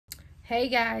Hey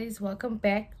guys, welcome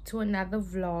back to another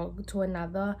vlog, to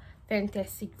another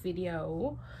fantastic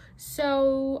video.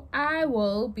 So I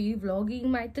will be vlogging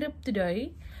my trip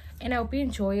today and I hope you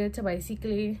enjoy it. So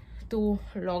basically, to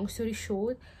long story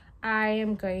short, I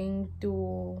am going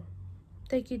to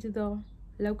take you to the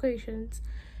locations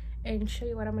and show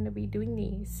you what I'm going to be doing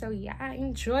there. So yeah,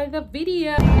 enjoy the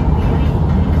video.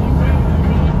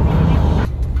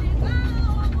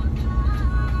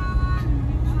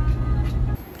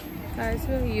 Guys,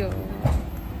 we're here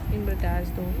in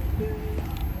Bradasdo.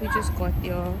 We just got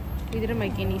here. We didn't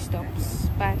make any stops,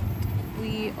 but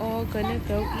we are gonna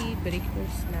go eat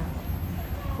breakfast now.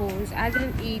 Cause I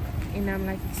didn't eat and I'm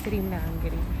like extremely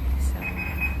hungry. So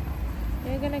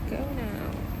we're gonna go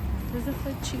now. This is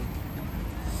so cheap.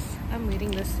 I'm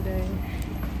eating this today.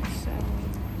 So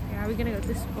yeah, we're gonna go to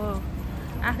the spa.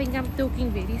 I think I'm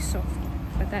talking very soft,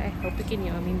 but I hope you can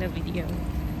hear me in the video.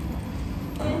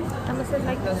 I'm gonna sit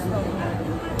like this.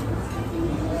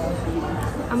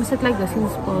 I'm gonna sit like this in the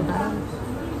spa, guys.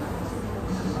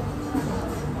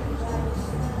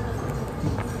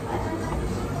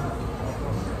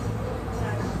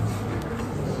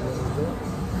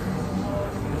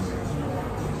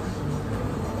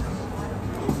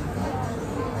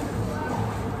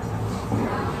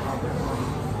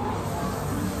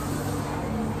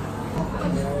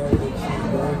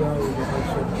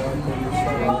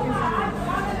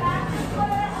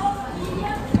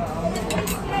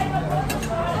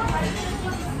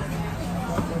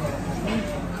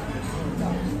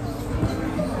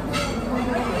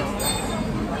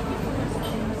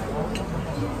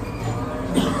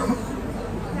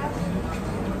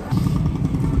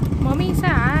 Mommy, say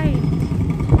hi.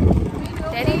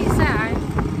 Daddy, say hi.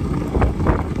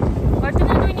 What are you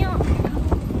doing here?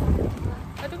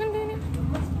 What are you doing here?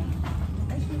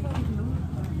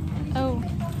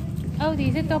 Oh,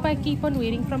 these are top I keep on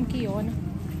wearing from Kion.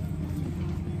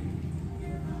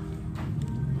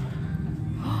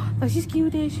 Oh, she's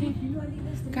cute, is she?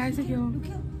 Guys, look here.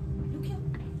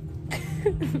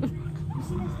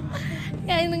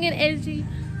 Yeah, look at Elsie.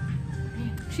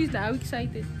 She's now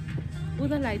excited. Oh,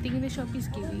 the lighting in the shop is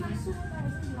giving.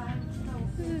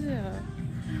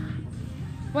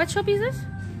 What shop is this?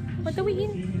 What are we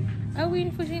in? Oh, we're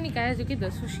in Fushini. Guys, look at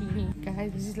this Fushini.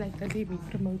 Guys, this is like the baby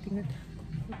promoting it.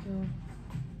 Okay.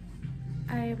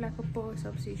 I have like a purse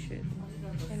obsession.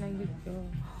 And I go.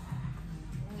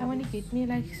 I want to get me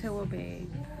like so big.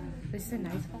 This is a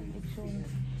nice collection.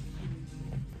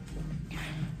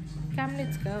 Come,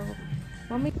 let's go.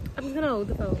 Mommy, I'm just gonna hold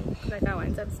the phone like I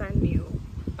want some sun view.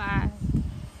 But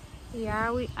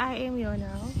yeah, I am here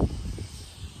now.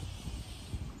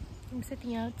 I'm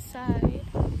sitting outside.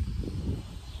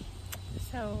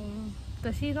 So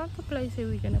this is not the place where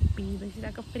we're gonna be. This is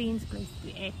like a friend's place to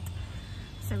be at.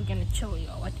 So we're gonna chill here,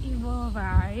 whatever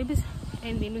vibes,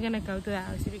 and then we're gonna go to the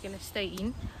house that we're gonna stay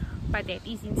in. But that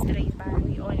is in Streisbaai.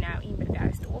 We are now in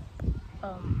Bradasdorp.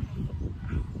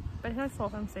 But it's not far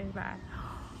from Streisbaai.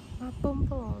 My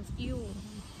pimples, ew.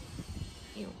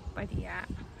 But yeah,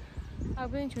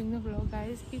 I've been enjoying the vlog,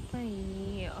 guys. Keep my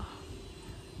hair.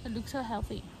 It looks so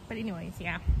healthy. But anyways,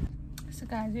 yeah. So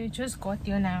guys, we just got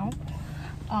here now.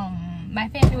 My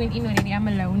family went in already. I'm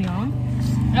alone here.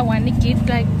 I want to get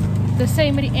like the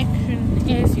same reaction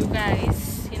as you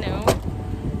guys, you know,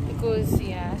 because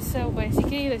yeah. So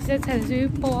basically, this is a zoo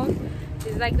park.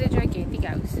 It's like the gigantic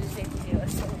houses that is here.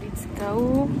 So let's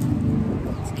go.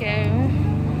 Let's go.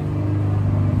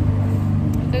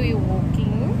 So we're walking.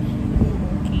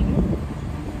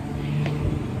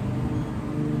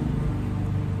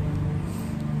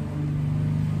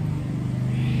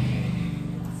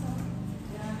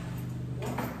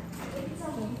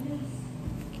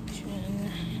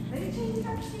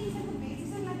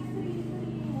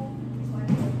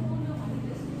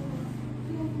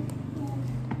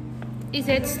 Is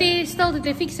it stairs still? Did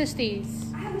they fix the stairs?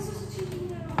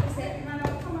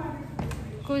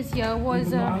 Because yeah,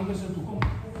 was Yeah, is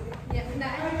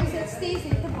it stairs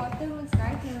at the bottom? It's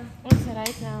right now. what's it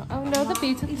right now? Oh no, the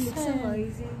beds It looks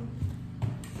amazing.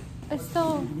 It's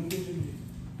still.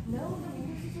 No,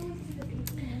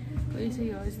 Okay, so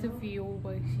here's the view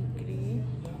basically.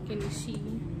 Can you see?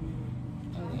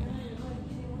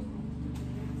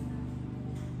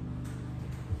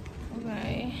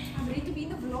 Okay. I'm ready to be in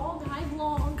the vlog. Hi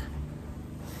vlog.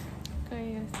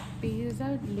 Okay, yes. This is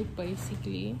how it looks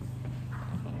basically.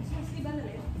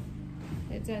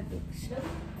 That's how it looks.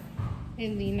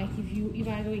 And then like if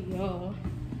I go here,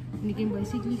 you can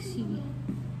basically see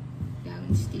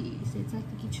downstairs. It's like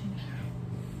the kitchen.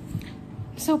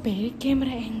 So bad camera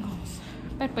angles.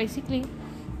 But basically,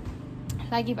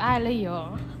 like if I lay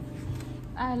here,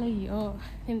 alle hier.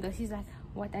 And this is like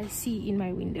what I see in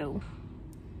my window.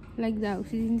 Like the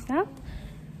houses and stuff.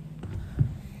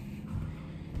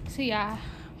 So yeah,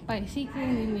 basically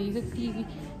in the TV,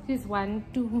 there's 1,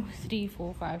 2, 3,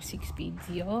 4, 5, 6 beds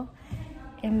here.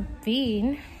 And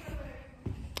then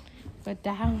go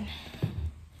down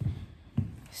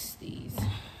stairs.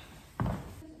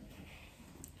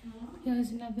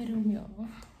 Here's another room here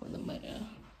for the mirror.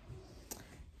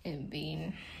 And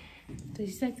then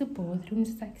this is like the bathroom.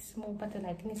 It's like small, but the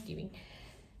lighting is giving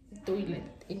the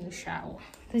toilet in the shower.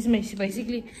 This is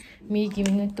basically me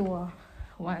giving a tour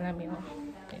while I'm here,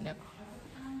 you know.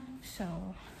 So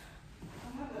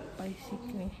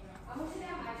basically,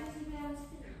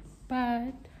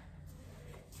 but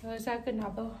there's like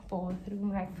another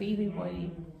bathroom like for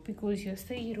everybody because there's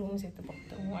 3 rooms at the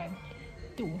bottom. 1,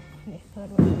 2, the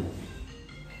third one.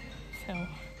 So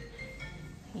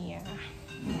yeah.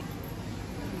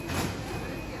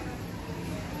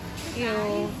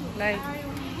 You like I'm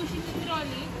pushing the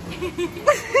trolley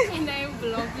and I'm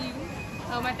vlogging.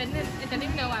 My tenant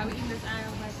didn't know I was in this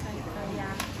aisle, but like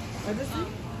yeah. What is it?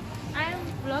 I'm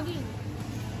vlogging.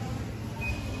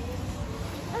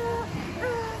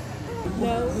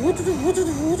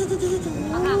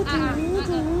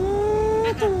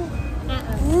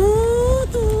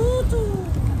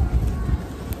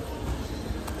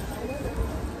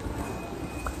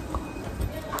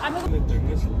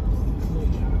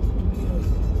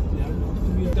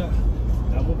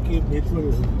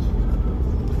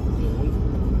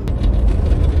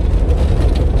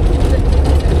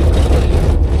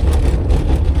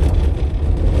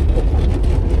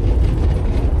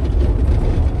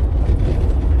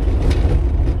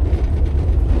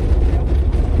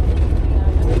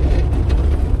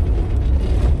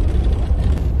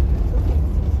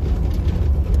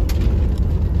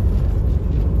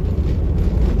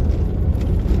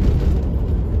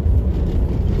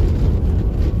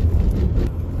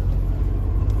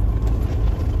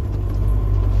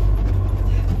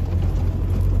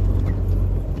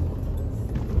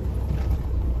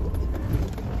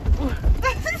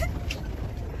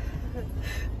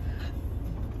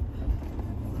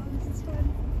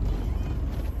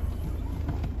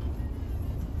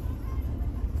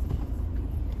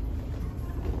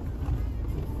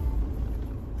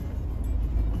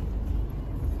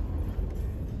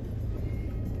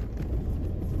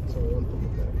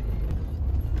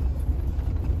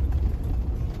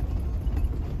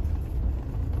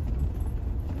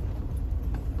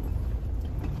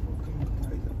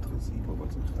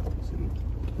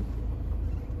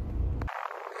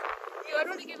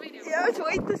 Yeah, just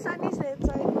wait, the sun is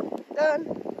outside. Done.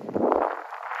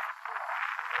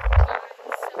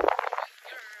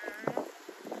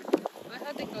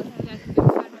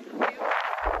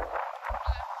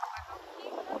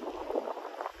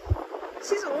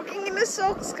 She's walking in the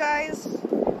socks, guys.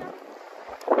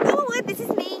 Oh, what? This is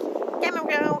me. Camera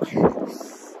girl.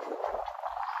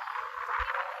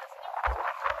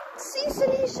 See,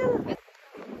 Salisha.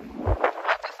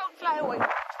 Just don't fly away.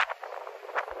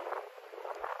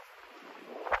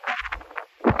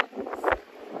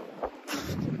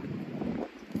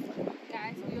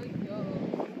 Guys, we are here.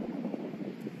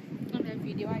 On that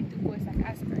video I took was like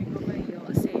us going over here,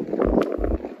 saying,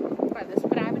 but this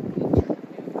private beach.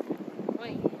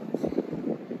 Wait.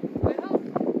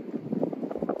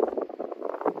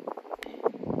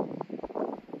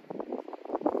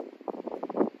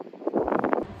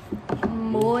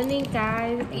 Morning,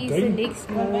 guys. It's the next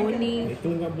morning.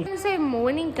 I say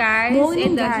morning, guys. Morning,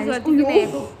 and guys. This is what we're gonna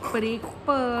have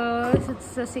breakfast. It's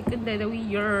the second day that we're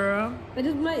here. That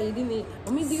is my ID, mate.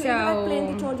 Mommy, do you ever have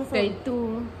plenty charge your phone? Day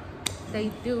 2.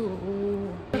 Day 2.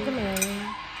 Look at me.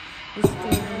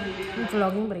 I'm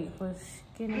vlogging breakfast.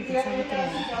 Can I get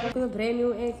something? A brand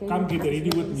new egg. Come get ready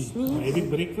with me. Ready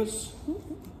breakfast?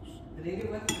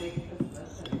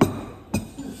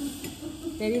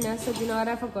 Daddy Nasa, you know what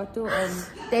I forgot to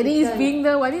Daddy is being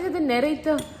the, what is it, the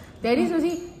narrator? Daddy is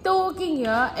busy talking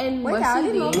here and Wait, how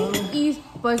did Mercy is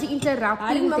busy How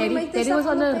interrupting. did Mommy make Daddy this was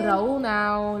up on a open? roll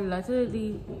now.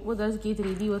 Literally, what does get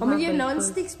ready with Mommy, my you have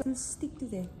breakfast. non-sticks, but stick to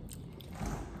them.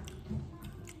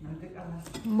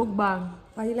 Mukbang.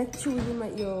 Why you like chewing in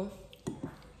my ear?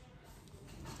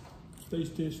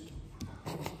 Taste.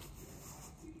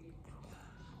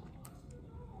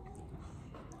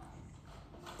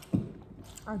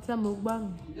 It's a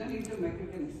mukbang.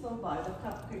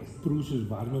 Bruce is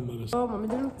warm in my Oh, Mommy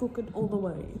didn't cook it all the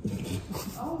way.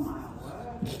 Oh my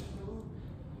word.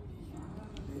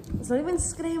 It's not even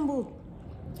scrambled.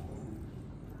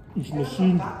 It's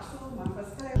machine.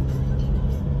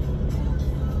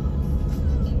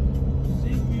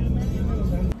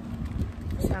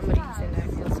 some reason I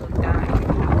feel so tired. I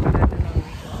don't know.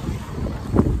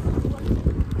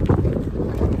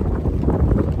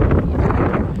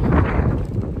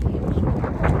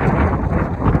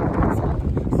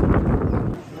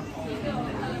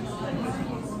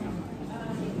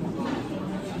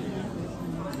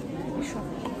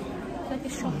 Like a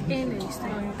shop and a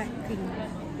restaurant type thing.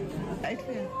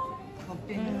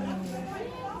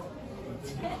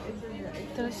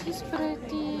 This is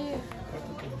pretty.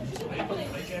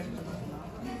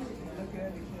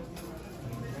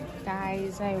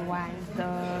 Guys, I want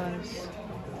this.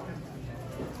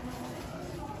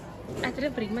 I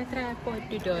didn't bring my tripod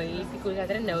today because I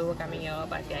didn't know we were coming here,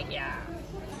 but yeah.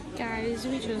 Guys,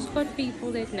 we just got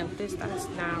people that noticed us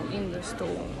now in the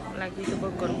store. Like we took a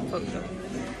group photo.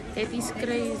 That is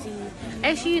crazy.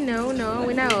 Actually, no,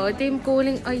 when I heard them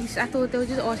calling ice, I thought they were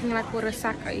just asking like for a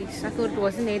sack ice. I thought it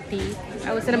wasn't that deep.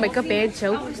 I was gonna make a bad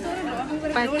joke.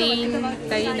 But then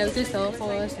they noticed her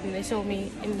first and they saw me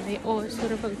and they all saw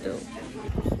the photo.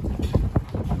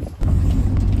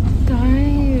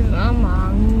 Guys, I'm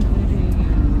hungry.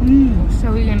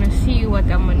 So we're gonna see what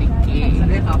I'm gonna get.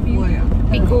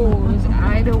 Because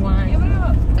I don't want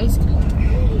ice cream.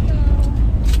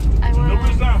 I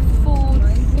want food.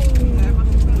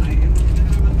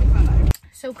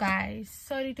 So guys,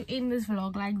 sorry to end this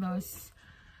vlog like this,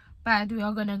 but we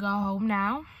are gonna go home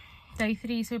now. Day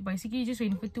 3, so basically just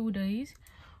went for 2 days.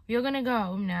 We are gonna go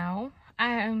home now.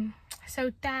 I am so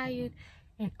tired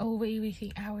and over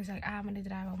everything. I was like, I'm gonna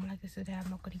drive home like this today. I'm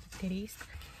not gonna get the rest.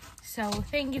 So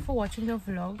thank you for watching the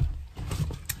vlog,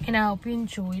 and I hope you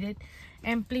enjoyed it.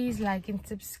 And please like and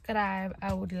subscribe.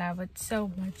 I would love it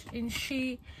so much. And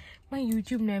share my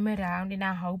YouTube name around. And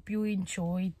I hope you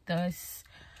enjoyed this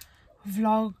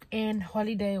vlog and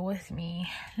holiday with me.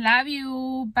 Love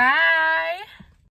you. Bye.